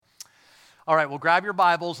All right, well, grab your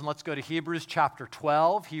Bibles and let's go to Hebrews chapter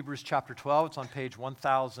 12. Hebrews chapter 12, it's on page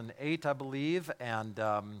 1008, I believe, and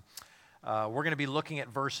we're going to be looking at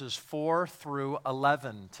verses 4 through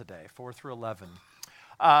 11 today, 4 through 11.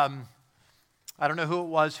 I don't know who it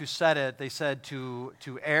was who said it. They said to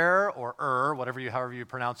err or however you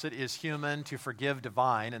pronounce it, is human, to forgive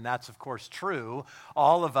divine, and that's of course true.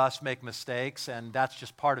 All of us make mistakes, and that's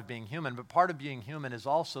just part of being human, but part of being human is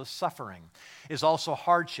also suffering, is also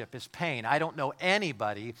hardship, is pain. I don't know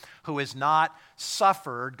anybody who has not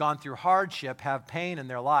suffered, gone through hardship, have pain in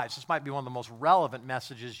their lives. This might be one of the most relevant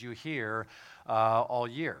messages you hear all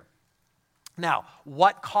year. Now,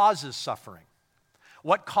 what causes suffering?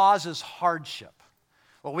 What causes hardship?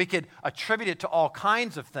 Well, we could attribute it to all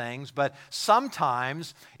kinds of things, but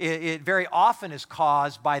sometimes it very often is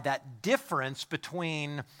caused by that difference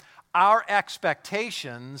between our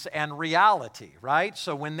expectations and reality, right?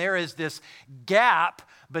 So when there is this gap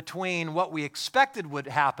between what we expected would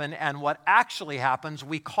happen and what actually happens,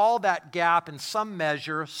 we call that gap in some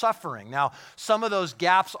measure suffering. Now, some of those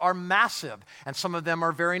gaps are massive, and some of them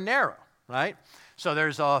are very narrow, right? So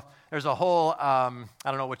there's a whole, I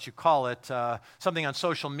don't know what you call it, something on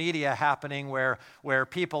social media happening where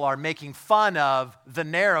people are making fun of the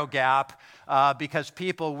narrow gap because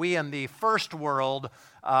we in the first world,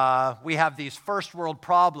 we have these first world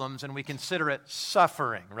problems and we consider it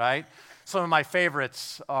suffering, right? Some of my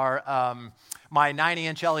favorites are my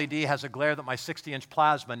 90-inch LED has a glare that my 60-inch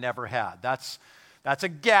plasma never had. That's a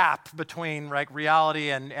gap between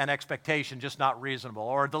reality and expectation, just not reasonable.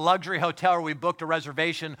 Or the luxury hotel where we booked a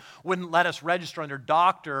reservation wouldn't let us register under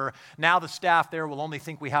doctor. Now the staff there will only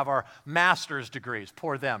think we have our master's degrees.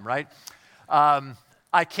 Poor them, right?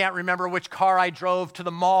 I can't remember which car I drove to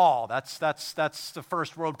the mall. That's the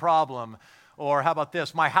first world problem. Or how about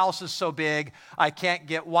this? My house is so big, I can't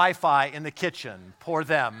get Wi-Fi in the kitchen. Poor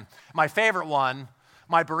them. My favorite one,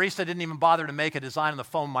 my barista didn't even bother to make a design on the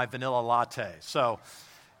foam of my vanilla latte. So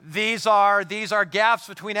these are gaps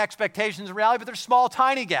between expectations and reality, but they're small,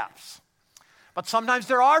 tiny gaps. But sometimes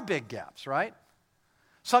there are big gaps, right?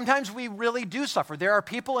 Sometimes we really do suffer. There are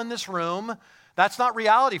people in this room, that's not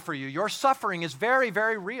reality for you. Your suffering is very,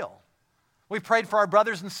 very real. We prayed for our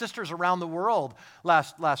brothers and sisters around the world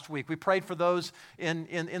last week. We prayed for those in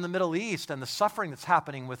the Middle East and the suffering that's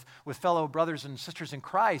happening with fellow brothers and sisters in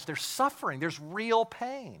Christ. There's suffering. There's real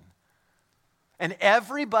pain. And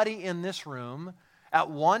everybody in this room, at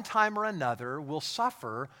one time or another, will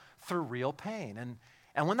suffer through real pain.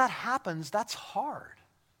 And when that happens, that's hard.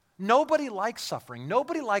 Nobody likes suffering.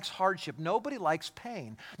 Nobody likes hardship. Nobody likes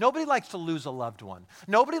pain. Nobody likes to lose a loved one.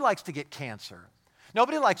 Nobody likes to get cancer.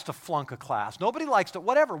 Nobody likes to flunk a class. Nobody likes to,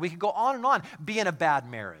 whatever. We could go on and on, be in a bad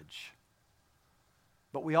marriage.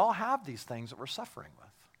 But we all have these things that we're suffering with.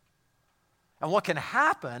 And what can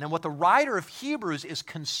happen, and what the writer of Hebrews is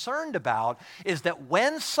concerned about, is that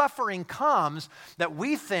when suffering comes, that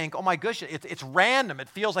we think, oh my gosh, it's random. It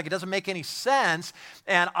feels like it doesn't make any sense.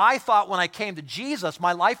 And I thought when I came to Jesus,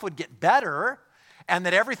 my life would get better, and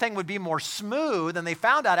that everything would be more smooth, and they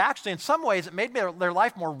found out actually in some ways it made their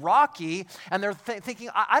life more rocky, and they're thinking,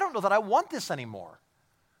 I don't know that I want this anymore.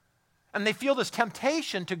 And they feel this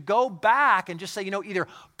temptation to go back and just say, either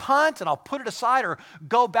punt and I'll put it aside, or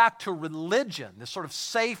go back to religion, this sort of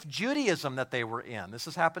safe Judaism that they were in. This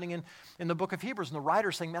is happening in the book of Hebrews, and the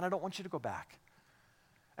writer's saying, man, I don't want you to go back.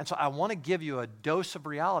 And so I want to give you a dose of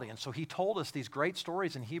reality. And so he told us these great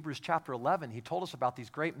stories in Hebrews chapter 11. He told us about these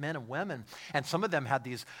great men and women. And some of them had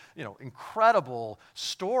these, incredible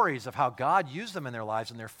stories of how God used them in their lives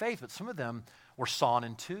and their faith. But some of them were sawn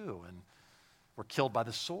in two and were killed by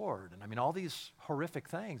the sword. And all these horrific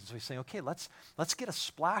things. And so he's saying, okay, let's get a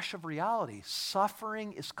splash of reality.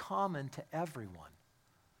 Suffering is common to everyone.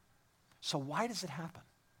 So why does it happen?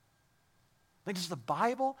 Does the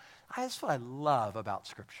Bible, that's what I love about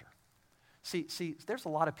Scripture. See, there's a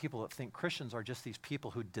lot of people that think Christians are just these people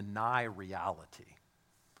who deny reality.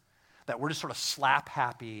 That we're just sort of slap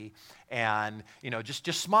happy and, just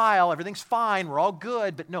smile, everything's fine, we're all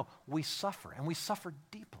good. But no, we suffer, and we suffer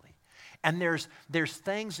deeply. And there's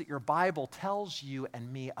things that your Bible tells you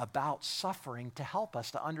and me about suffering to help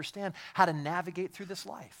us to understand how to navigate through this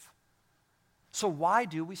life. So why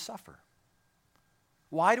do we suffer?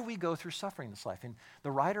 Why do we go through suffering in this life? And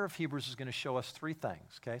the writer of Hebrews is going to show us three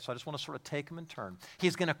things, okay? So I just want to sort of take them in turn.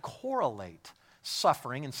 He's going to correlate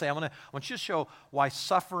suffering and say, I want you to show why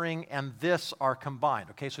suffering and this are combined,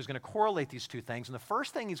 okay? So he's going to correlate these two things. And the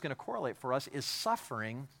first thing he's going to correlate for us is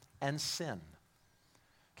suffering and sin.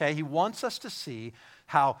 Okay, he wants us to see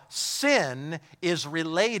how sin is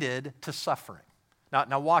related to suffering.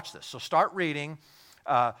 Now watch this. So start reading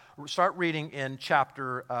Start reading in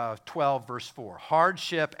chapter 12, verse 4.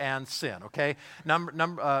 Hardship and sin, okay?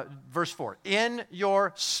 Verse 4. In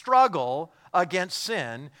your struggle against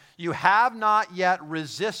sin, you have not yet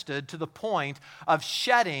resisted to the point of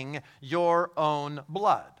shedding your own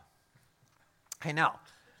blood. Okay, now,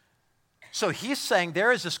 so he's saying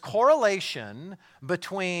there is this correlation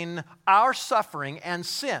between our suffering and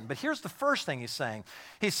sin. But here's the first thing he's saying.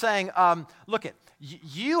 He's saying, look at,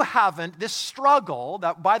 you haven't, this struggle,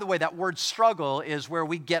 that, by the way, that word struggle is where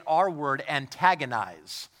we get our word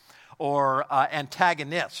antagonize or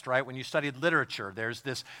antagonist, right? When you studied literature, there's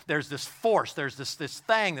this force, there's this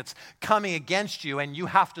thing that's coming against you, and you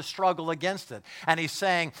have to struggle against it. And he's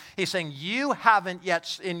saying you haven't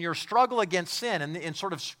yet, in your struggle against sin and in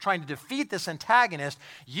sort of trying to defeat this antagonist,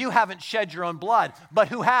 you haven't shed your own blood. But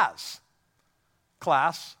who has?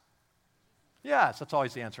 Class? Yes, that's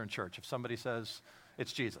always the answer in church. If somebody says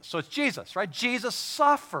it's Jesus. So it's Jesus, right? Jesus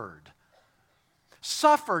suffered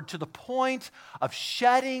to the point of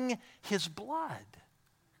shedding his blood.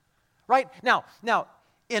 Right? Now,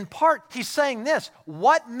 in part, he's saying this.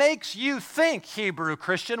 What makes you think, Hebrew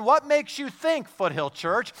Christian? What makes you think, Foothill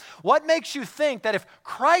Church? What makes you think that if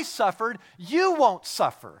Christ suffered, you won't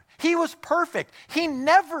suffer? He was perfect. He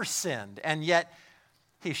never sinned. And yet,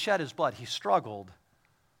 he shed his blood. He struggled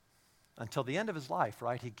until the end of his life,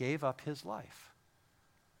 right? He gave up his life.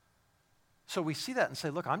 So we see that and say,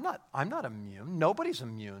 look, I'm not immune. Nobody's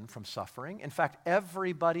immune from suffering. In fact,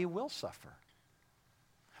 everybody will suffer.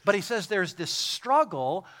 But he says there's this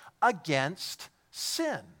struggle against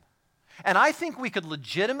sin. And I think we could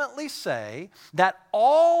legitimately say that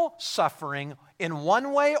all suffering in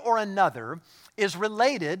one way or another is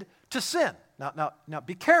related to sin. Now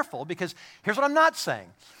be careful, because here's what I'm not saying.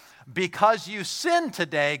 Because you sin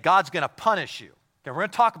today, God's going to punish you. Okay, we're going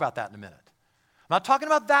to talk about that in a minute. I'm not talking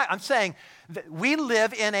about that. I'm saying that we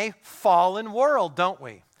live in a fallen world, don't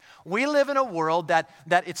we? We live in a world that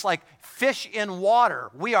it's like fish in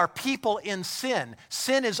water. We are people in sin.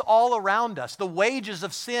 Sin is all around us. The wages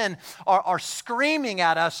of sin are screaming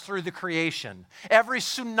at us through the creation. Every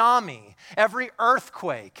tsunami, every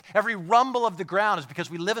earthquake, every rumble of the ground is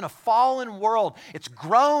because we live in a fallen world. It's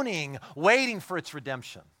groaning, waiting for its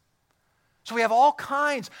redemption. So we have all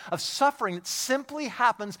kinds of suffering that simply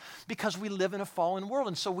happens because we live in a fallen world.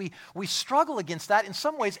 And so we struggle against that in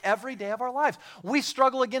some ways every day of our lives. We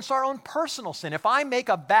struggle against our own personal sin. If I make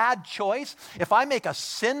a bad choice, if I make a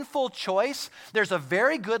sinful choice, there's a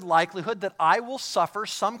very good likelihood that I will suffer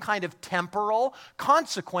some kind of temporal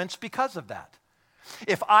consequence because of that.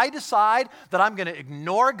 If I decide that I'm going to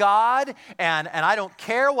ignore God and I don't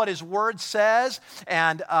care what his word says,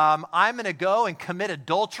 and I'm going to go and commit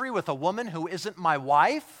adultery with a woman who isn't my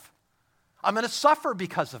wife, I'm going to suffer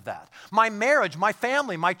because of that. My marriage, my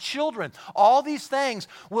family, my children, all these things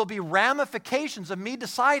will be ramifications of me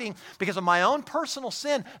deciding because of my own personal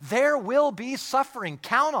sin, there will be suffering.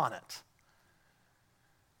 Count on it.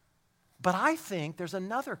 But I think there's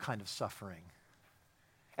another kind of suffering.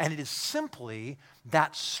 And it is simply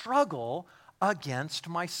that struggle against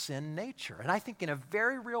my sin nature. And I think in a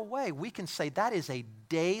very real way, we can say that is a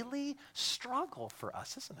daily struggle for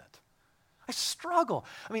us, isn't it? I struggle.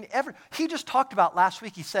 I mean, he just talked about last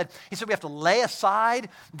week, he said we have to lay aside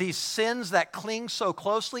these sins that cling so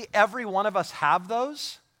closely. Every one of us have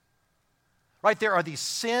those. Right? There are these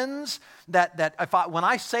sins that when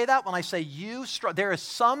I say you struggle, there is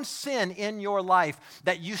some sin in your life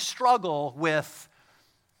that you struggle with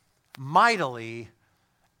mightily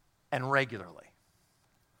and regularly.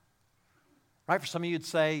 Right? For some of you, you'd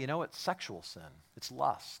say, it's sexual sin. It's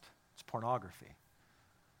lust. It's pornography.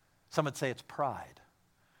 Some would say it's pride.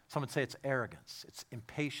 Some would say it's arrogance. It's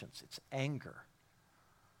impatience. It's anger.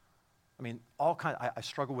 I mean, all kinds. I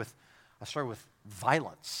struggle with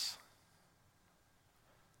violence.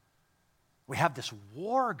 We have this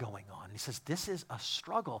war going on. He says, this is a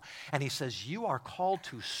struggle. And he says, you are called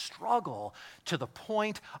to struggle to the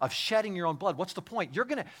point of shedding your own blood. What's the point? You're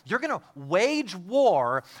gonna wage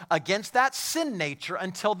war against that sin nature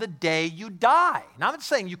until the day you die. Now, I'm not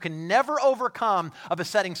saying you can never overcome a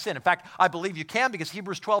besetting sin. In fact, I believe you can because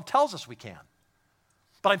Hebrews 12 tells us we can.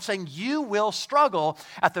 But I'm saying you will struggle,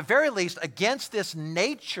 at the very least, against this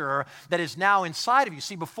nature that is now inside of you.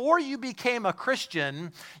 See, before you became a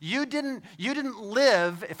Christian, you didn't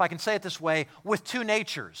live, if I can say it this way, with two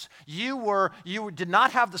natures. You did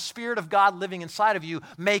not have the Spirit of God living inside of you,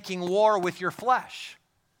 making war with your flesh,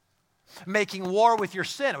 making war with your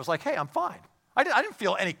sin. It was like, hey, I'm fine. I didn't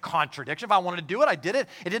feel any contradiction. If I wanted to do it, I did it.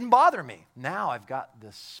 It didn't bother me. Now I've got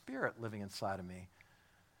this Spirit living inside of me.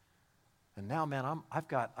 And now, man, I've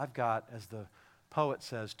got, as the poet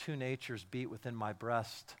says, two natures beat within my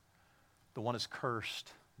breast. The one is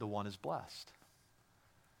cursed, the one is blessed.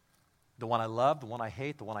 The one I love, the one I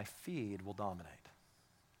hate, the one I feed will dominate.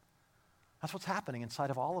 That's what's happening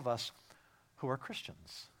inside of all of us who are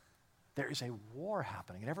Christians. There is a war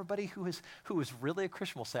happening. And everybody who is really a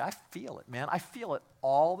Christian will say, I feel it, man. I feel it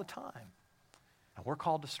all the time. And we're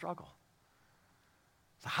called to struggle.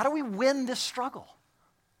 So how do we win this struggle?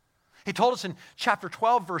 He told us in chapter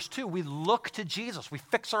 12, verse 2, we look to Jesus. We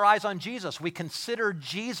fix our eyes on Jesus. We consider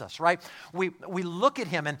Jesus, right? We look at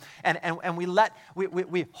him and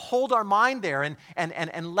we hold our mind there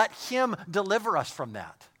and let him deliver us from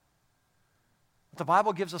that. The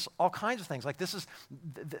Bible gives us all kinds of things. Like this is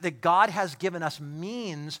that God has given us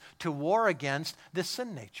means to war against this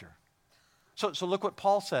sin nature. So look what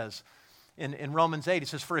Paul says in Romans 8. He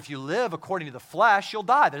says, for if you live according to the flesh, you'll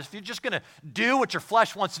die. That is, if you're just going to do what your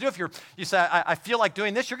flesh wants to do, if you say, I feel like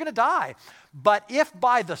doing this, you're going to die. But if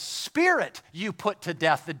by the Spirit you put to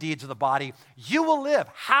death the deeds of the body, you will live.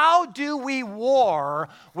 How do we war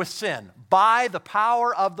with sin? By the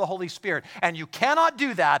power of the Holy Spirit. And you cannot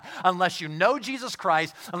do that unless you know Jesus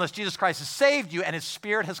Christ, unless Jesus Christ has saved you and his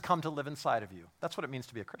Spirit has come to live inside of you. That's what it means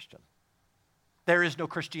to be a Christian. There is no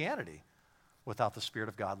Christianity without the Spirit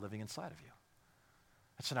of God living inside of you.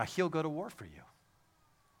 And so now he'll go to war for you.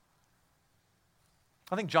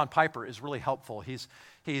 I think John Piper is really helpful. He's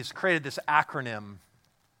created this acronym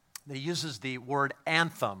that uses the word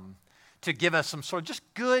anthem to give us some sort of just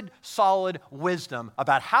good, solid wisdom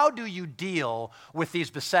about how do you deal with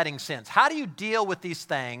these besetting sins? How do you deal with these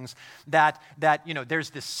things that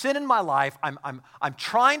there's this sin in my life, I'm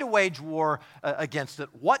trying to wage war against it.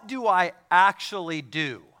 What do I actually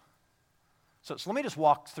do? So let me just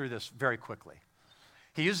walk through this very quickly.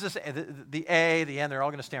 He uses the A, the N, they're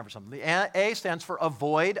all going to stand for something. The A stands for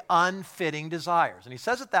avoid unfitting desires. And he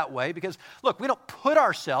says it that way because, look, you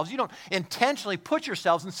don't intentionally put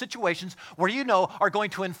yourselves in situations where you know are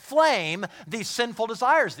going to inflame these sinful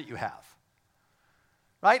desires that you have.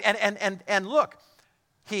 Right? And look,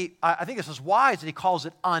 I think this is wise that he calls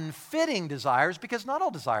it unfitting desires because not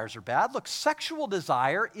all desires are bad. Look, sexual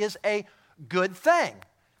desire is a good thing.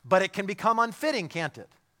 But it can become unfitting, can't it?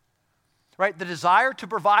 Right? The desire to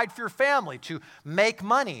provide for your family, to make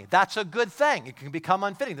money, that's a good thing. It can become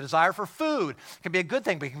unfitting. The desire for food can be a good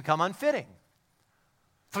thing, but it can become unfitting.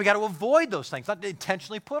 So we got to avoid those things, not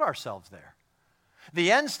intentionally put ourselves there.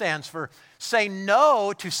 The N stands for say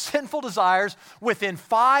no to sinful desires within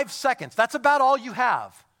 5 seconds. That's about all you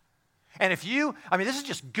have. And this is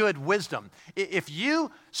just good wisdom. If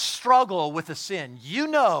you struggle with a sin,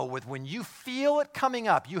 when you feel it coming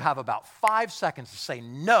up, you have about 5 seconds to say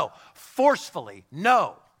no, forcefully,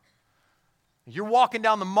 no. You're walking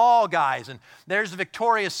down the mall, guys, and there's the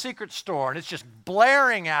Victoria's Secret store, and it's just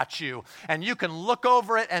blaring at you, and you can look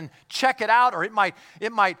over it and check it out, or it might,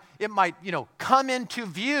 come into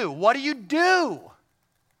view. What do?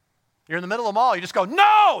 You're in the middle of the mall, you just go,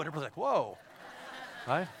 no! And everybody's like, whoa,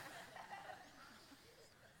 right?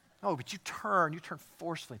 Oh, but you turn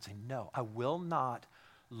forcefully and say, no, I will not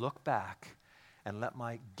look back and let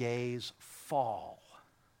my gaze fall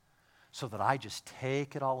so that I just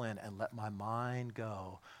take it all in and let my mind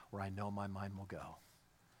go where I know my mind will go.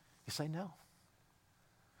 You say no.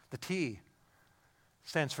 The T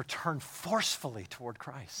stands for turn forcefully toward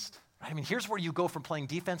Christ. Right? Here's where you go from playing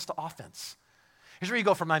defense to offense. Here's where you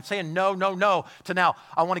go from I'm saying no, to now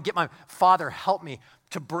I want to get my Father, help me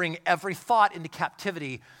to bring every thought into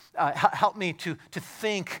captivity. Help me to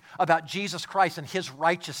think about Jesus Christ and his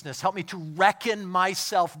righteousness. Help me to reckon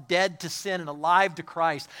myself dead to sin and alive to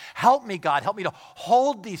Christ. Help me, God. Help me to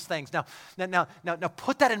hold these things. Now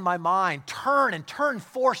put that in my mind. Turn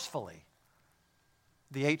forcefully.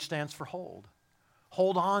 The H stands for hold.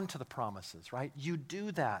 Hold on to the promises, right? You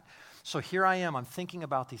do that. So here I am. I'm thinking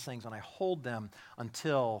about these things, and I hold them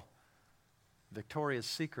until Victoria's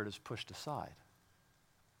Secret is pushed aside.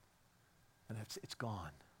 And it's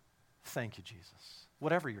gone. Thank you, Jesus.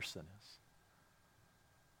 Whatever your sin is.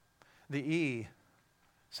 The E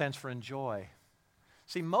stands for enjoy.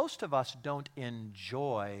 See, most of us don't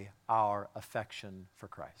enjoy our affection for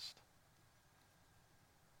Christ.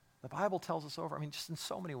 The Bible tells us over, just in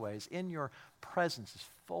so many ways, in your presence is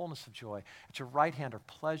fullness of joy. At your right hand are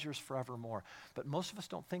pleasures forevermore. But most of us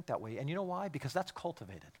don't think that way. And you know why? Because that's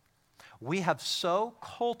cultivated. We have so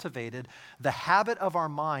cultivated the habit of our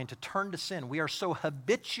mind to turn to sin. We are so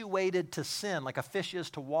habituated to sin, like a fish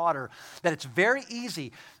is to water, that it's very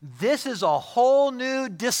easy. This is a whole new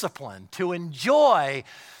discipline to enjoy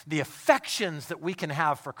the affections that we can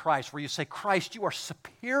have for Christ, where you say, Christ, you are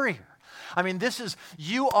superior. I mean,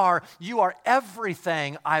 you are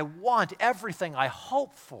everything I want, everything I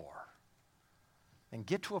hope for. And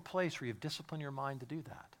get to a place where you've disciplined your mind to do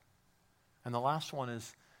that. And the last one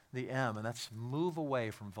is the M, and that's move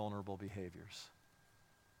away from vulnerable behaviors.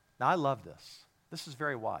 Now, I love this. This is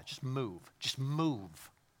very wise. Just move. Just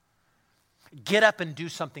move. Get up and do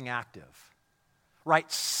something active.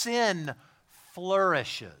 Right? Sin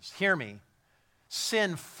flourishes. Hear me.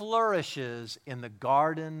 Sin flourishes in the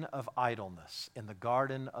garden of idleness, in the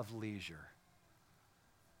garden of leisure.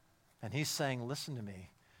 And he's saying, listen to me.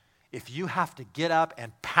 If you have to get up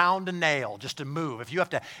and pound a nail just to move, if you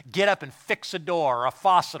have to get up and fix a door or a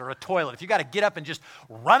faucet or a toilet, if you got to get up and just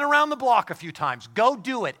run around the block a few times, go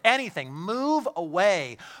do it, anything. Move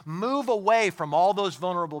away from all those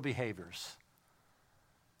vulnerable behaviors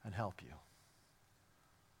and help you.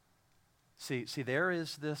 See, there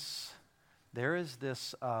is this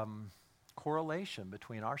correlation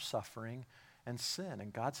between our suffering and sin,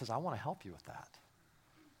 and God says, I want to help you with that.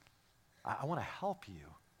 I want to help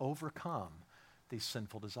you overcome these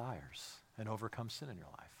sinful desires and overcome sin in your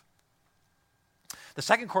life. The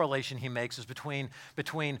second correlation he makes is between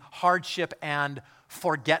hardship and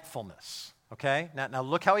forgetfulness. Okay? Now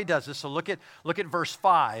look how he does this. So look at verse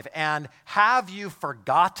 5. And have you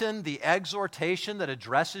forgotten the exhortation that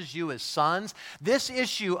addresses you as sons? This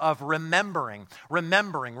issue of remembering.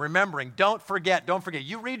 Don't forget.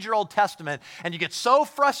 You read your Old Testament and you get so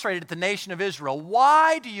frustrated at the nation of Israel.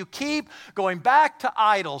 Why do you keep going back to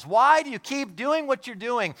idols? Why do you keep doing what you're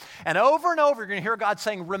doing? And over you're going to hear God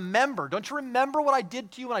saying, remember. Don't you remember what I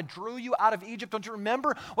did to you when I drew you out of Egypt? Don't you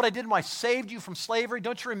remember what I did when I saved you from slavery?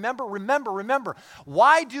 Don't you remember? Remember,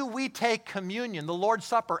 why do we take communion, the Lord's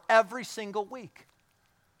Supper, every single week?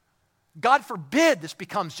 God forbid this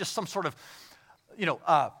becomes just some sort of,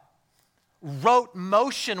 rote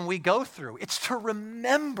motion we go through. It's to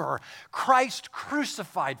remember Christ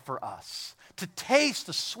crucified for us, to taste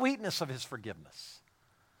the sweetness of his forgiveness.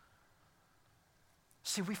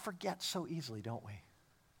 See, we forget so easily, don't we?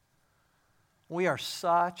 We are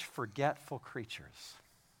such forgetful creatures.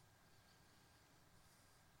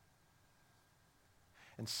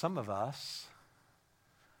 And some of us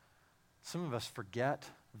forget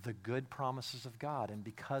the good promises of God, and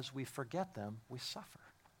because we forget them, we suffer.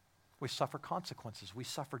 We suffer consequences. We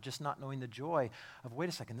suffer just not knowing the joy of, wait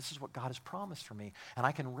a second, this is what God has promised for me, and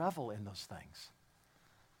I can revel in those things.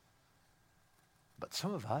 But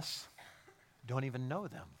some of us don't even know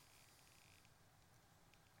them.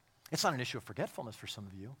 It's not an issue of forgetfulness for some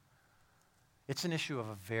of you. It's an issue of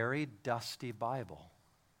a very dusty Bible.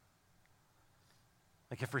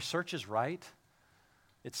 Like if research is right,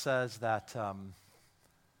 it says that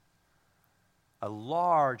a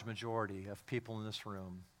large majority of people in this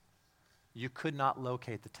room, you could not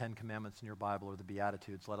locate the 10 Commandments in your Bible or the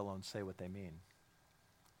Beatitudes, let alone say what they mean.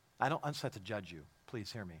 I don't have to judge you.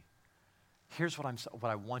 Please hear me. Here's what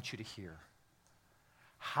I want you to hear.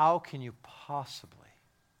 How can you possibly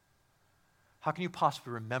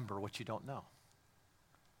remember what you don't know?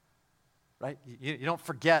 Right? You don't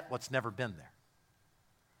forget what's never been there.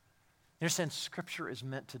 You understand, Scripture is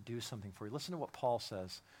meant to do something for you. Listen to what Paul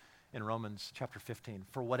says in Romans chapter 15.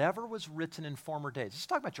 For whatever was written in former days, let's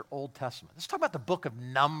talk about your Old Testament. Let's talk about the book of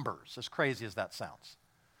Numbers, as crazy as that sounds,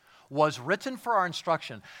 was written for our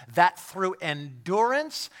instruction, that through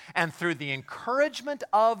endurance and through the encouragement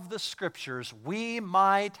of the Scriptures, we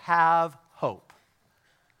might have hope.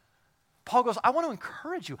 Paul goes, I want to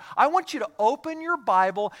encourage you. I want you to open your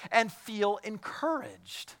Bible and feel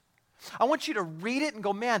encouraged. I want you to read it and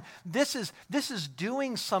go, man, this is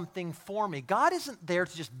doing something for me. God isn't there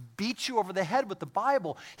to just beat you over the head with the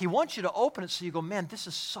Bible. He wants you to open it so you go, man, this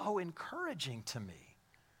is so encouraging to me.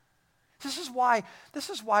 This is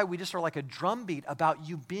why we just are like a drumbeat about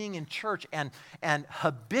you being in church and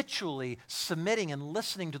habitually submitting and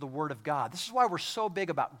listening to the Word of God. This is why we're so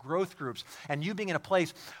big about growth groups and you being in a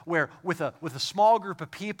place where with a small group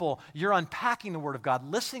of people, you're unpacking the Word of God,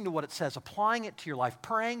 listening to what it says, applying it to your life,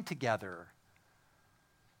 praying together.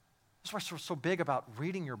 This is why we're so big about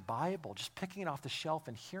reading your Bible, just picking it off the shelf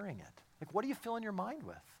and hearing it. Like, what do you fill in your mind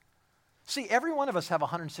with? See, every one of us have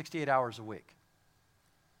 168 hours a week.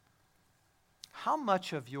 How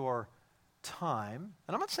much of your time,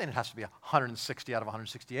 and I'm not saying it has to be 160 out of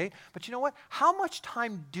 168, but you know what? How much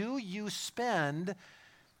time do you spend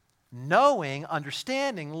knowing,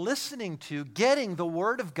 understanding, listening to, getting the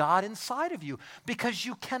Word of God inside of you? Because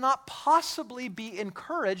you cannot possibly be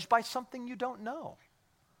encouraged by something you don't know.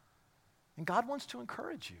 And God wants to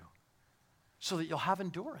encourage you so that you'll have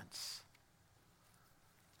endurance.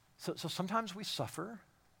 So sometimes we suffer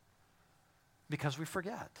because we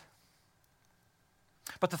forget.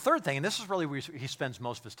 But the third thing, and this is really where he spends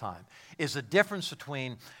most of his time, is the difference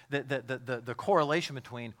between, the correlation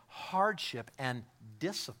between hardship and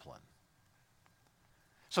discipline.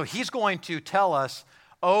 So he's going to tell us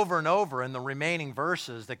over and over in the remaining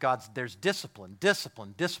verses that there's discipline,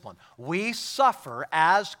 discipline, discipline. We suffer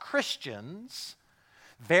as Christians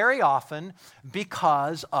very often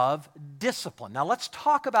because of discipline. Now let's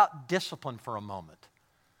talk about discipline for a moment.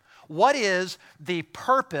 What is the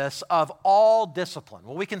purpose of all discipline?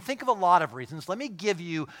 Well, we can think of a lot of reasons. Let me give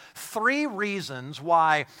you 3 reasons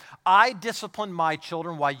why I discipline my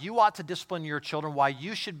children, why you ought to discipline your children, why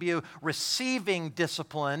you should be receiving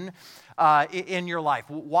discipline in your life.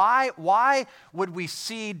 Why would we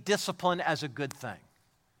see discipline as a good thing?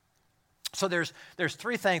 So there's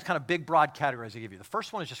 3 things, kind of big, broad categories I give you. The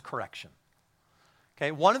first one is just correction. Okay,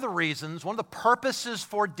 one of the purposes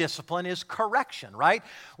for discipline is correction, right?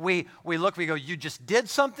 We go, you just did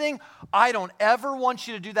something, I don't ever want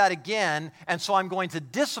you to do that again, and so I'm going to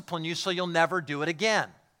discipline you so you'll never do it again.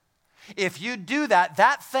 If you do that,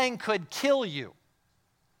 that thing could kill you,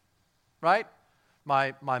 right?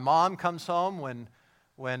 My mom comes home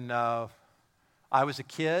when I was a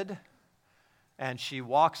kid, and she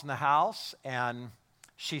walks in the house, and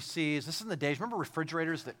she sees, this is in the days, remember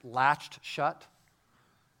refrigerators that latched shut?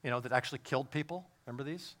 That actually killed people. Remember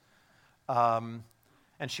these? And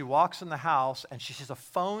she walks in the house, and she sees a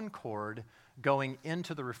phone cord going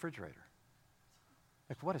into the refrigerator.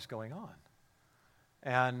 Like, what is going on?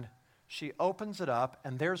 And she opens it up,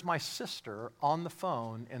 and there's my sister on the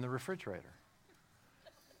phone in the refrigerator.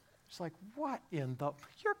 It's like, what in the,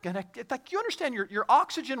 you understand your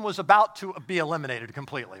oxygen was about to be eliminated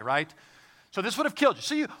completely, right? So this would have killed you.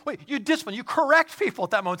 So you discipline, you correct people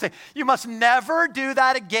at that moment. Say, you must never do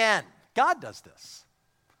that again. God does this.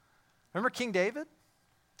 Remember King David?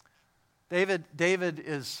 David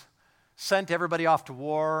is sent everybody off to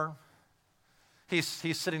war. He's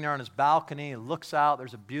sitting there on his balcony. He looks out.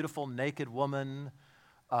 There's a beautiful naked woman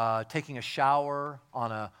taking a shower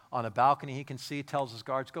on a balcony he can see. Tells his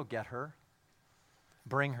guards, go get her.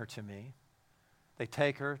 Bring her to me. They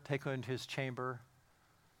take her into his chamber.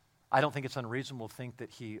 I don't think it's unreasonable to think that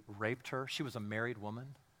he raped her. She was a married woman.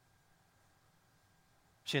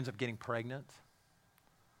 She ends up getting pregnant.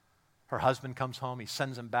 Her husband comes home. He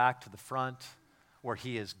sends him back to the front where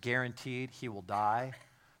he is guaranteed he will die.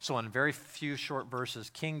 So in very few short verses,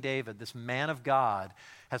 King David, this man of God,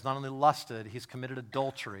 has not only lusted, he's committed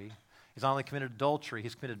adultery. He's not only committed adultery,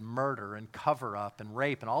 he's committed murder and cover-up and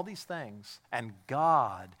rape and all these things. And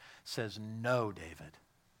God says, no, David,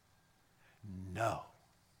 no.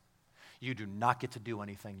 You do not get to do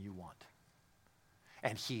anything you want.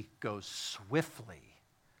 And he goes swiftly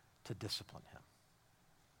to discipline him.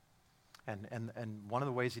 And one of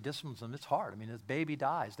the ways he disciplines him, it's hard. I mean, his baby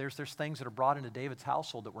dies. There's things that are brought into David's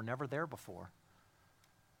household that were never there before.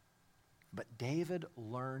 But David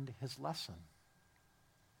learned his lesson.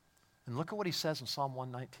 And look at what he says in Psalm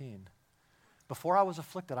 119. Before I was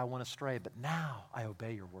afflicted, I went astray, but now I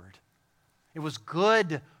obey your word. It was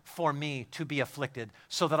good for me to be afflicted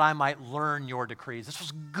so that I might learn your decrees. This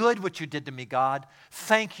was good what you did to me, God.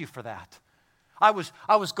 Thank you for that. I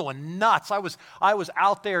was going nuts. I was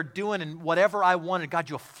out there doing and whatever I wanted. God,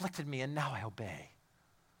 you afflicted me, and now I obey.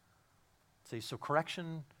 See, so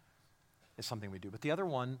correction is something we do. But the other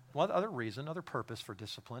other purpose for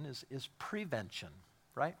discipline is prevention,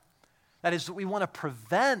 right? That is, we want to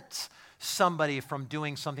prevent somebody from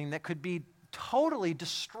doing something that could be totally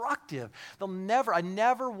destructive. I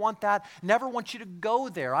never want that, never want you to go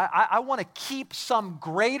there. I want to keep some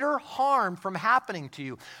greater harm from happening to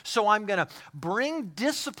you. So I'm going to bring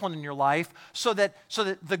discipline in your life so that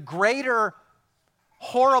the greater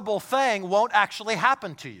horrible thing won't actually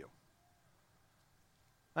happen to you.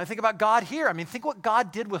 I think about God here. I mean, think what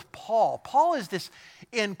God did with Paul. Paul is this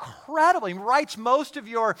incredible. He writes most of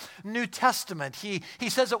your New Testament. He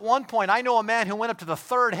says at one point, I know a man who went up to the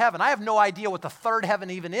third heaven. I have no idea what the third heaven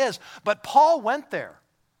even is, but Paul went there.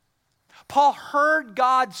 Paul heard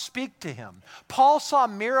God speak to him. Paul saw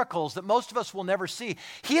miracles that most of us will never see.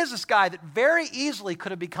 He is this guy that very easily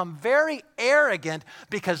could have become very arrogant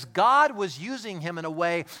because God was using him in a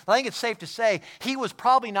way, I think it's safe to say, he was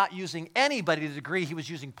probably not using anybody to the degree he was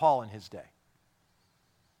using Paul in his day.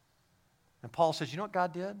 And Paul says, you know what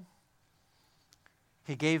God did?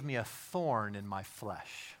 He gave me a thorn in my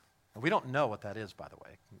flesh. And we don't know what that is, by the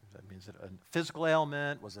way. I mean, is it a physical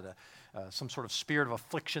ailment? Was it some sort of spirit of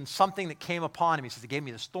affliction? Something that came upon him. He says, he gave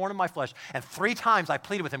me this thorn in my flesh. And 3 times I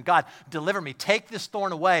pleaded with him, God, deliver me. Take this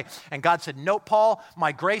thorn away. And God said, no, Paul,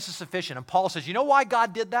 my grace is sufficient. And Paul says, you know why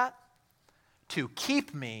God did that? To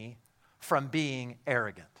keep me from being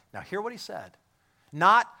arrogant. Now, hear what he said.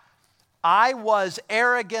 Not, I was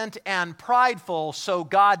arrogant and prideful, so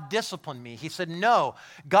God disciplined me. He said, no,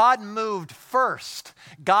 God moved first.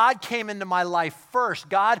 God came into my life first.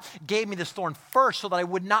 God gave me this thorn first so that I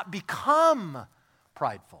would not become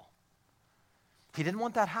prideful. He didn't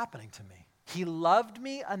want that happening to me. He loved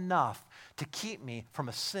me enough to keep me from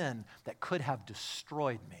a sin that could have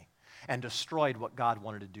destroyed me and destroyed what God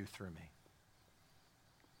wanted to do through me.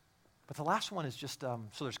 But the last one is just, so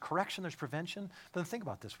there's correction, there's prevention. But then think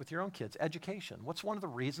about this with your own kids. Education. What's one of the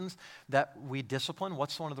reasons that we discipline?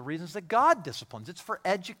 What's one of the reasons that God disciplines? It's for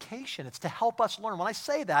education. It's to help us learn. When I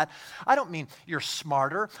say that, I don't mean you're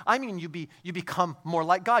smarter. I mean you become more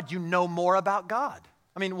like God. You know more about God.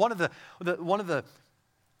 I mean, one of the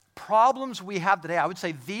problems we have today, I would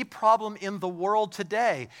say the problem in the world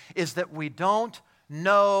today, is that we don't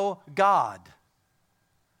know God.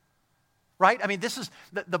 Right? I mean, this is,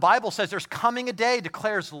 the Bible says there's coming a day,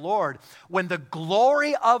 declares the Lord, when the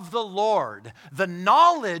glory of the Lord, the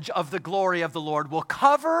knowledge of the glory of the Lord will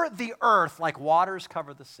cover the earth like waters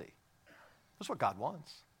cover the sea. That's what God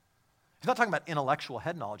wants. He's not talking about intellectual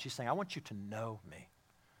head knowledge. He's saying, I want you to know me.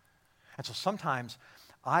 And so sometimes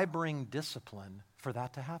I bring discipline for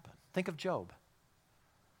that to happen. Think of Job.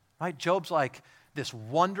 Right? Job's like this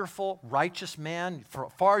wonderful, righteous man. For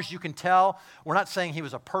as far as you can tell, we're not saying he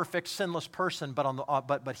was a perfect, sinless person,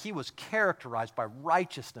 but he was characterized by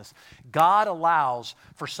righteousness. God allows,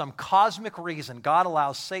 for some cosmic reason, God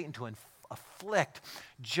allows Satan to afflict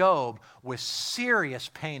Job with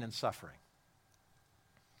serious pain and suffering.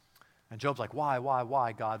 And Job's like, why,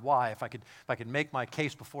 God, why? If I could make my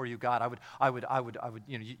case before you, God, I would,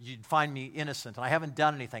 you'd find me innocent, and I haven't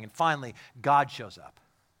done anything. And finally, God shows up.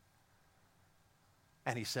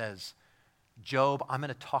 And he says, Job, I'm going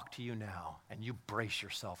to talk to you now, and you brace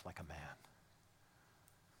yourself like a man.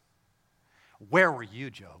 Where were you,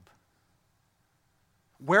 Job?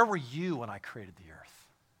 Where were you when I created the earth?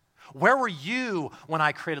 Where were you when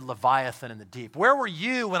I created Leviathan in the deep? Where were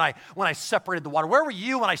you when I separated the water? Where were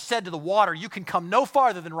you when I said to the water, you can come no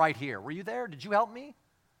farther than right here? Were you there? Did you help me?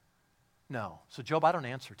 No. So Job, I don't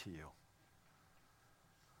answer to you.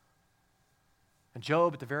 And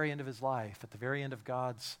Job, at the very end of his life, at the very end of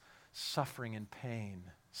God's suffering and pain,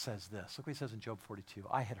 says this. Look what he says in Job 42.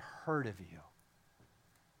 I had heard of you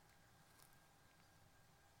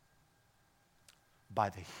by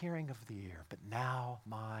the hearing of the ear, but now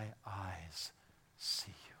my eyes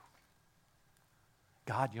see you.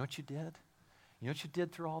 God, you know what you did? You know what you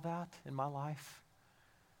did through all that in my life?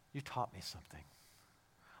 You taught me something.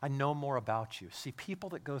 I know more about you. See, people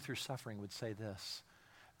that go through suffering would say this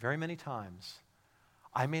very many times.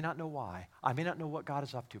 I may not know why. I may not know what God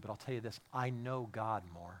is up to, but I'll tell you this. I know God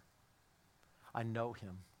more. I know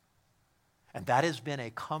him. And that has been a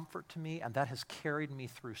comfort to me, and that has carried me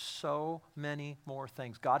through so many more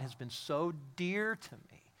things. God has been so dear to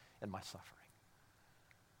me in my suffering.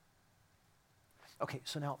 Okay,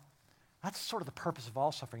 so now that's sort of the purpose of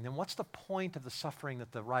all suffering. Then what's the point of the suffering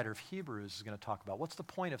that the writer of Hebrews is going to talk about? What's the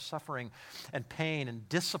point of suffering and pain and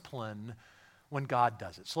discipline when God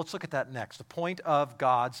does it? So let's look at that next. The point of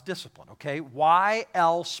God's discipline, okay? Why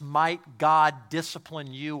else might God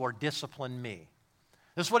discipline you or discipline me?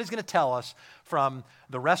 This is what he's going to tell us from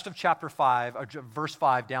the rest of chapter 5, or verse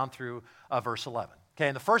 5 down through verse 11. Okay,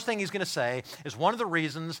 and the first thing he's going to say is one of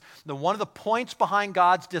the points behind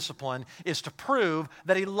God's discipline is to prove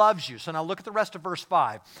that he loves you. So now look at the rest of verse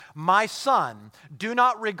 5. My son, do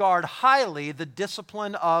not regard highly the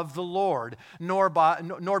discipline of the Lord, nor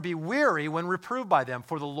be weary when reproved by them.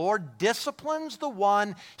 For the Lord disciplines the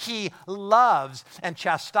one he loves and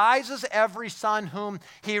chastises every son whom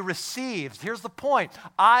he receives. Here's the point.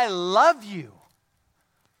 I love you.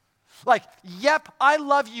 Like, yep, I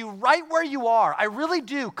love you right where you are. I really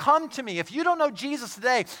do. Come to me. If you don't know Jesus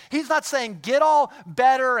today, he's not saying get all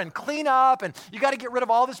better and clean up and you got to get rid of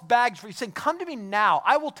all this baggage. He's saying come to me now.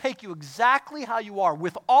 I will take you exactly how you are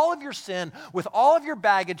with all of your sin, with all of your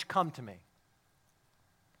baggage. Come to me.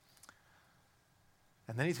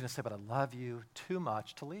 And then he's going to say, but I love you too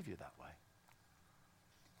much to leave you that way.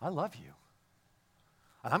 I love you.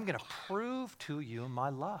 And I'm going to prove to you my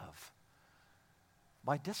love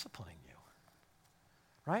by disciplining you,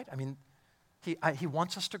 right? I mean, he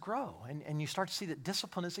wants us to grow, and you start to see that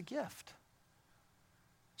discipline is a gift.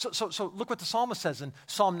 So look what the psalmist says in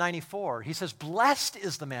Psalm 94. He says, blessed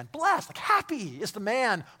is the man, blessed, like happy is the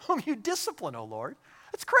man whom you discipline, O Lord.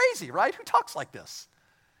 That's crazy, right? Who talks like this?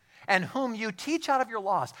 And whom you teach out of your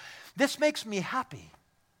laws. This makes me happy.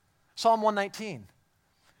 Psalm 119.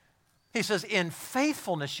 He says, in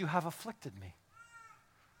faithfulness you have afflicted me.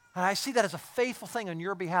 And I see that as a faithful thing on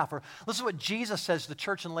your behalf. Or listen to what Jesus says to the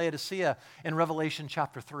church in Laodicea in Revelation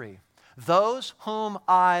chapter 3. Those whom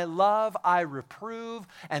I love, I reprove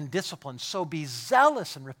and discipline. So be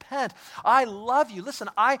zealous and repent. I love you. Listen,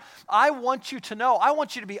 I want you to know, I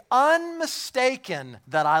want you to be unmistaken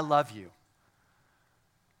that I love you.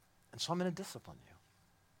 And so I'm going to discipline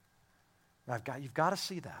you. And you've got to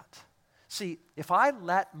see that. See, if I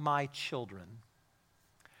let my children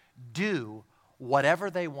do whatever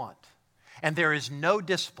they want, and there is no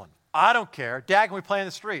discipline, I don't care. Dad, can we play in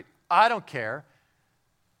the street? I don't care.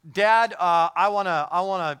 Dad, I want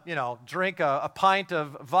to, drink a pint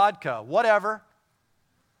of vodka, whatever.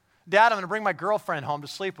 Dad, I'm going to bring my girlfriend home to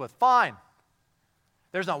sleep with. Fine.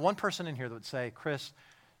 There's not one person in here that would say, Chris,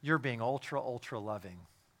 you're being ultra, ultra loving.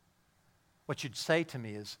 What you'd say to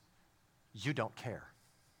me is, you don't care.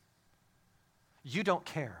 You don't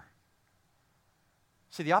care.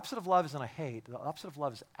 See, the opposite of love isn't a hate. The opposite of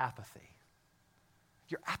love is apathy.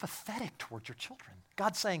 You're apathetic towards your children.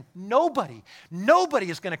 God's saying, nobody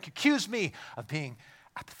is going to accuse me of being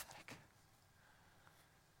apathetic.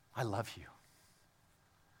 I love you.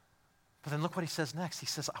 But then look what he says next. He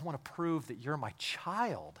says, I want to prove that you're my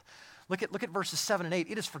child. Look at verses 7 and 8.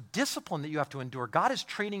 It is for discipline that you have to endure. God is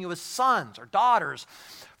treating you as sons or daughters.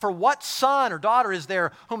 For what son or daughter is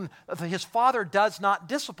there whom his father does not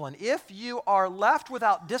discipline? If you are left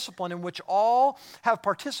without discipline in which all have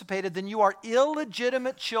participated, then you are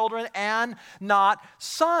illegitimate children and not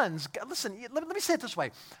sons. Listen, let me say it this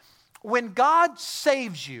way. When God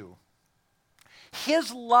saves you,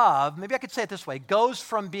 his love, maybe I could say it this way, goes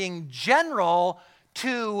from being general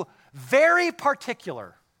to very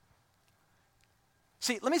particular.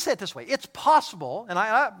 See, let me say it this way. It's possible, and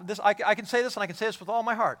I can say this, and I can say this with all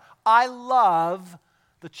my heart. I love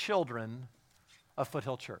the children of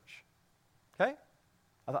Foothill Church. Okay?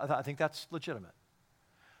 I think that's legitimate.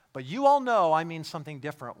 But you all know I mean something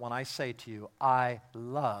different when I say to you, I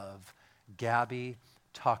love Gabby,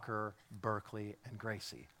 Tucker, Berkeley, and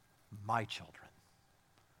Gracie, my children.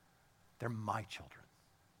 They're my children.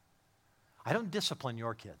 I don't discipline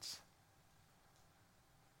your kids.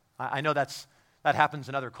 I know that happens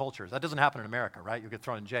in other cultures. That doesn't happen in America, right? You'll get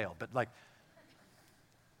thrown in jail. But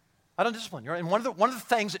I don't discipline you. And one of the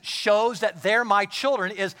things that shows that they're my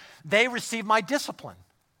children is they receive my discipline.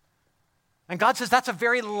 And God says that's a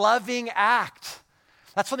very loving act.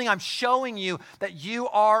 That's something I'm showing you that you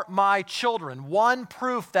are my children. One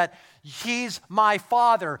proof that he's my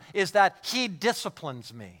father is that he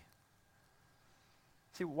disciplines me.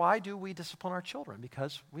 See, why do we discipline our children?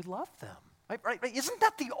 Because we love them. Right? Isn't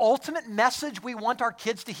that the ultimate message we want our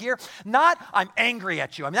kids to hear? Not, I'm angry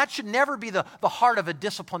at you. I mean, that should never be the heart of a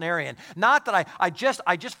disciplinarian. Not that I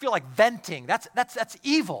just feel like venting. That's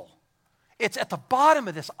evil. It's at the bottom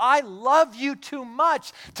of this. I love you too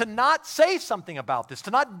much to not say something about this,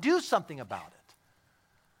 to not do something about it.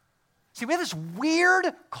 See, we have this weird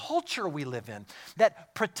culture we live in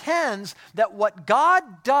that pretends that what God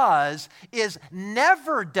does is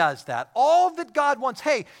never does that. All that God wants,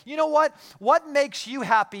 hey, you know what? What makes you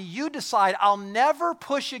happy, you decide. I'll never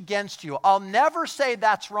push against you. I'll never say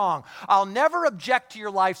that's wrong. I'll never object to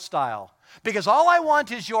your lifestyle because all I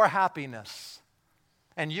want is your happiness.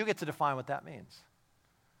 And you get to define what that means.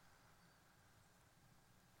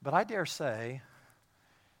 But I dare say,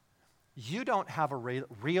 you don't have a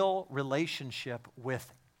real relationship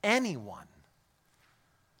with anyone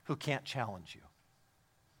who can't challenge you.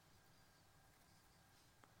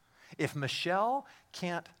 If Michelle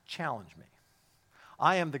can't challenge me,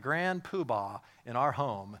 I am the grand poobah in our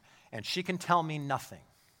home, and she can tell me nothing,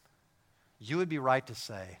 you would be right to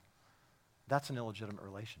say, that's an illegitimate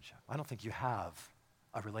relationship. I don't think you have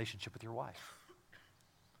a relationship with your wife.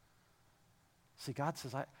 See, God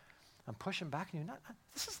says, I'm pushing back on you.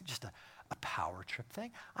 This isn't just a power trip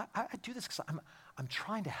thing. I do this because I'm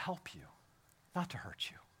trying to help you, not to hurt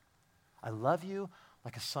you. I love you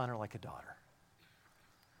like a son or like a daughter.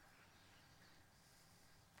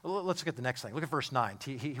 Let's look at the next thing. Look at verse 9.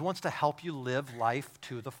 He wants to help you live life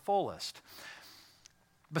to the fullest.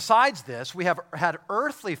 Besides this, we have had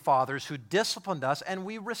earthly fathers who disciplined us, and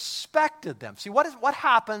we respected them. See, what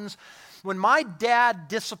happens when my dad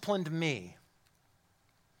disciplined me?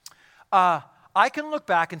 I can look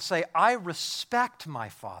back and say, I respect my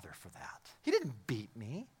father for that. He didn't beat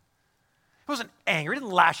me. He wasn't angry. He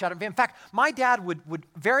didn't lash out at me. In fact, my dad would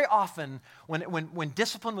very often, when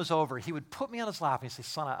discipline was over, he would put me on his lap and he'd say,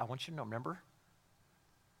 son, I want you to know, remember,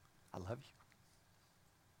 I love you.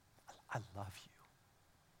 I love you.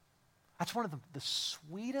 That's one of the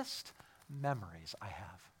sweetest memories I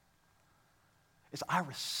have, is I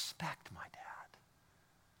respect my dad.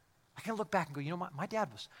 I can look back and go, my dad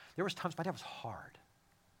there was times my dad was hard.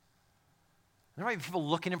 There might be people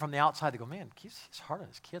looking in from the outside that go, man, he's hard on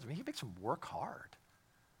his kids. I mean, he makes them work hard.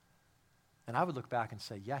 And I would look back and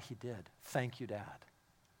say, yeah, he did. Thank you, Dad.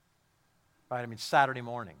 Right? I mean, Saturday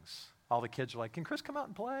mornings, all the kids are like, can Chris come out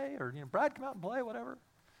and play? Or, Brad come out and play, whatever.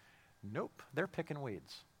 Nope, they're picking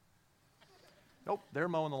weeds. Nope, they're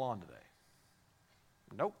mowing the lawn today.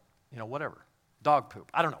 Nope, whatever. Dog poop.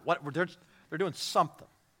 I don't know. They're doing something.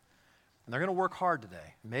 And they're going to work hard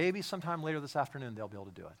today. Maybe sometime later this afternoon they'll be able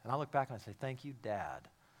to do it. And I look back and I say, thank you, Dad,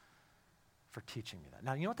 for teaching me that.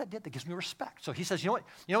 Now, you know what that did? That gives me respect. So he says, you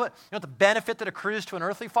know what the benefit that accrues to an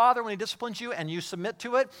earthly father when he disciplines you and you submit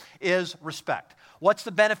to it is respect. What's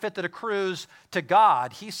the benefit that accrues to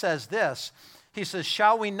God? He says this. He says,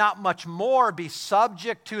 shall we not much more be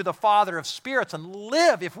subject to the Father of spirits and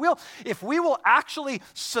live? If we will actually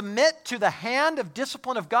submit to the hand of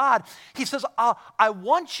discipline of God, he says, I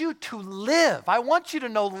want you to live. I want you to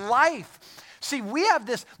know life. See, we have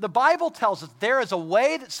this, the Bible tells us there is a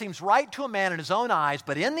way that seems right to a man in his own eyes,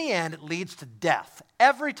 but in the end it leads to death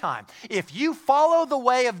every time. If you follow the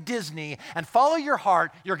way of Disney and follow your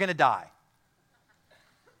heart, you're going to die.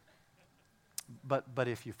 But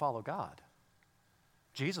if you follow God,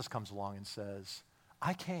 Jesus comes along and says,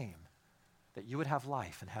 I came that you would have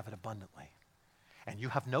life and have it abundantly. And you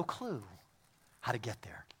have no clue how to get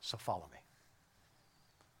there, so follow me.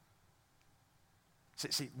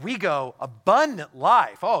 See, we go abundant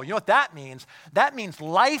life. Oh, you know what that means? That means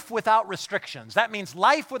life without restrictions. That means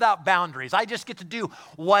life without boundaries. I just get to do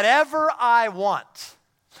whatever I want.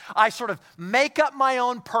 I sort of make up my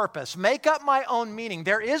own purpose, make up my own meaning.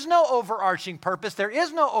 There is no overarching purpose. There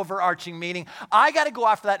is no overarching meaning. I got to go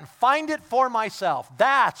after that and find it for myself.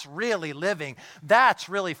 That's really living. That's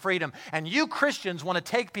really freedom. And you Christians want to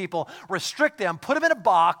take people, restrict them, put them in a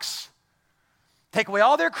box, take away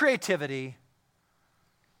all their creativity,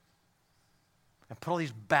 and put all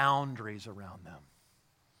these boundaries around them.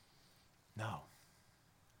 No.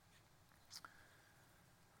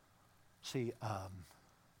 See,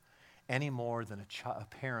 any more than a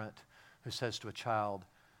parent who says to a child,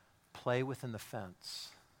 play within the fence,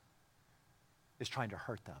 is trying to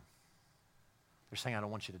hurt them. They're saying, I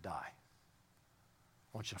don't want you to die.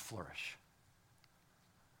 I want you to flourish.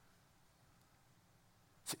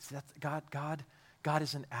 See, that's, God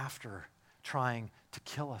isn't after trying to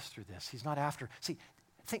kill us through this. He's not after. See,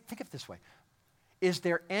 think of it this way. Is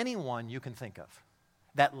there anyone you can think of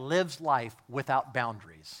that lives life without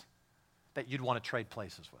boundaries that you'd want to trade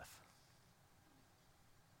places with?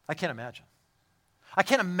 I can't imagine. I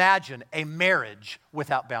can't imagine a marriage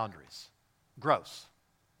without boundaries. Gross.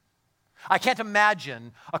 I can't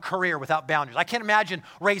imagine a career without boundaries. I can't imagine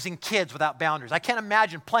raising kids without boundaries. I can't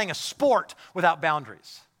imagine playing a sport without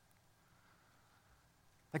boundaries.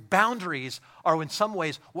 Like boundaries are in some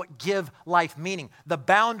ways what give life meaning. The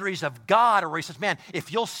boundaries of God are where he says, man,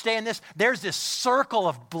 if you'll stay in this, there's this circle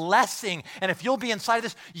of blessing. And if you'll be inside of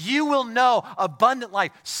this, you will know abundant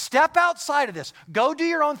life. Step outside of this. Go do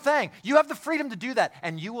your own thing. You have the freedom to do that,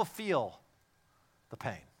 and you will feel the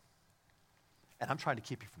pain. And I'm trying to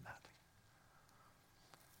keep you from that.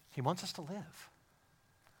 He wants us to live.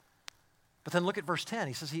 But then look at verse 10.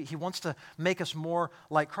 He says he wants to make us more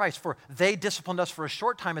like Christ. For they disciplined us for a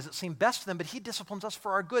short time as it seemed best to them, but he disciplines us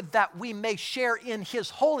for our good, that we may share in his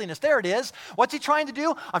holiness. There it is. What's he trying to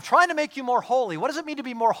do? I'm trying to make you more holy. What does it mean to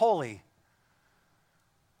be more holy?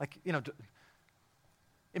 Like,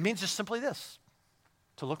 it means just simply this,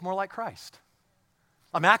 to look more like Christ.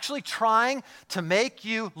 I'm actually trying to make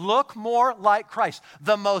you look more like Christ.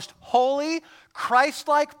 The most holy,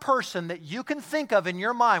 Christ-like person that you can think of in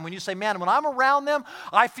your mind when you say, man, when I'm around them,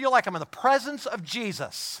 I feel like I'm in the presence of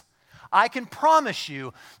Jesus. I can promise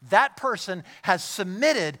you that person has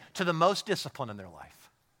submitted to the most discipline in their life.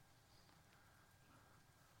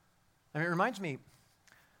 I mean, it reminds me,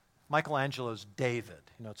 Michelangelo's David,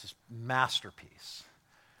 it's this masterpiece.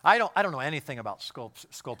 I don't know anything about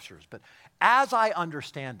sculptures, but as I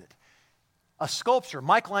understand it, a sculpture,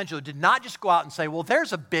 Michelangelo did not just go out and say, well,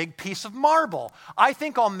 there's a big piece of marble. I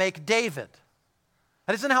think I'll make David.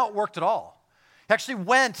 That isn't how it worked at all. He actually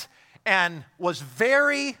went and was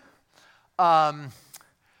very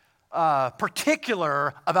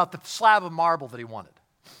particular about the slab of marble that he wanted.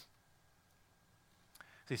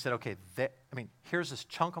 So he said, okay, here's this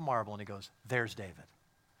chunk of marble, and he goes, there's David.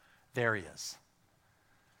 There he is.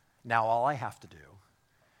 Now all I have to do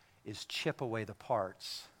is chip away the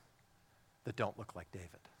parts that don't look like David.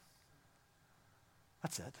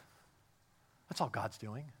 That's it. That's all God's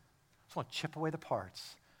doing. I just want to chip away the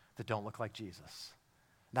parts that don't look like Jesus.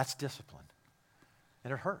 And that's discipline.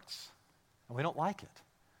 And it hurts. And we don't like it.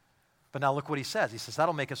 But now look what he says. He says,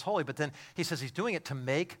 that'll make us holy. But then he says he's doing it to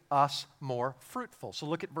make us more fruitful. So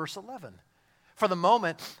look at verse 11. For the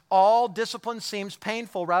moment, all discipline seems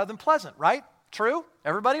painful rather than pleasant, right? True?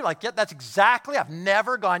 Everybody? Like, yeah, that's exactly. I've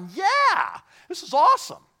never gone, yeah, this is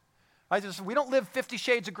awesome. Right? We don't live 50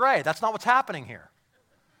 shades of gray. That's not what's happening here.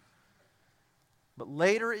 But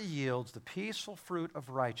later it yields the peaceful fruit of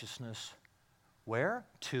righteousness. Where?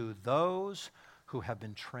 To those who have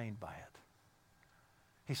been trained by it.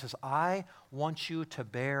 He says, I want you to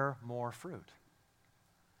bear more fruit.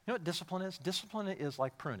 You know what discipline is? Discipline is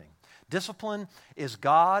like pruning. Discipline is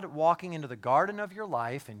God walking into the garden of your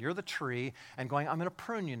life, and you're the tree, and going, I'm going to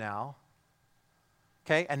prune you now.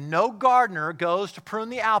 Okay? And no gardener goes to prune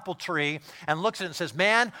the apple tree and looks at it and says,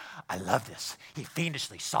 man, I love this. He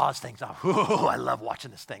fiendishly saws things off. Ooh, I love watching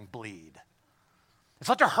this thing bleed. It's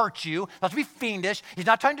not to hurt you. It's not to be fiendish. He's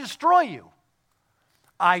not trying to destroy you.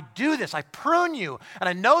 I do this. I prune you. And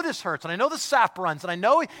I know this hurts. And I know the sap runs. And I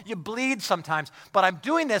know you bleed sometimes. But I'm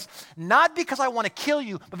doing this not because I want to kill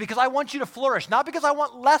you, but because I want you to flourish. Not because I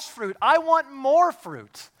want less fruit. I want more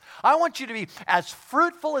fruit. I want you to be as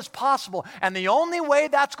fruitful as possible. And the only way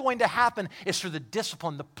that's going to happen is through the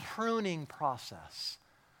discipline, the pruning process.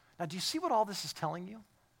 Now, do you see what all this is telling you?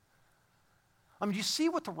 I mean, do you see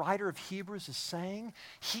what the writer of Hebrews is saying?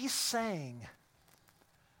 He's saying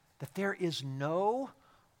that there is no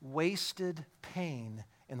wasted pain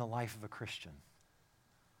in the life of a Christian.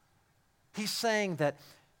 He's saying that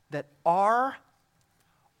our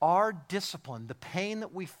discipline, the pain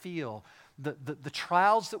that we feel, the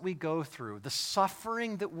trials that we go through, the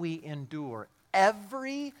suffering that we endure,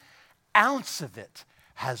 every ounce of it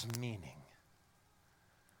has meaning.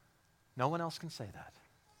 No one else can say that.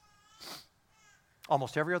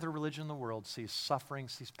 Almost every other religion in the world sees suffering,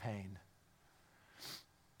 sees pain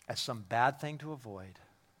as some bad thing to avoid.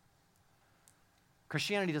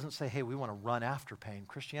 Christianity doesn't say, hey, we want to run after pain.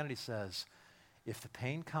 Christianity says, if the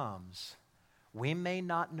pain comes, we may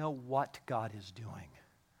not know what God is doing,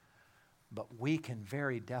 but we can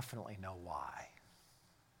very definitely know why.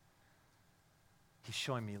 He's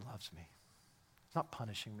showing me he loves me. He's not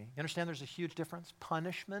punishing me. You understand there's a huge difference?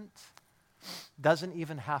 Punishment doesn't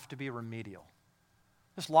even have to be remedial.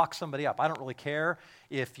 Just lock somebody up. I don't really care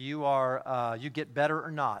if you get better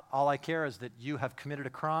or not. All I care is that you have committed a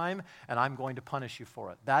crime and I'm going to punish you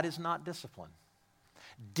for it. That is not discipline.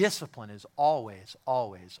 Discipline is always,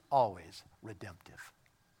 always, always redemptive.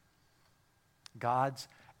 God's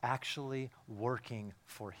actually working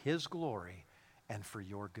for His glory and for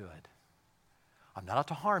your good. I'm not out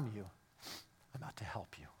to harm you. I'm out to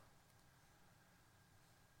help you.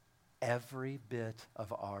 Every bit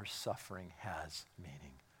of our suffering has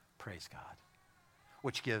meaning. Praise God.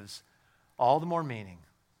 Which gives all the more meaning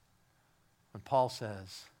when Paul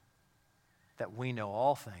says that we know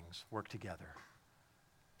all things work together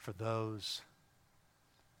for those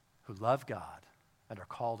who love God and are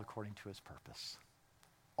called according to His purpose.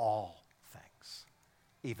 All things,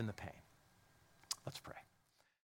 even the pain. Let's pray.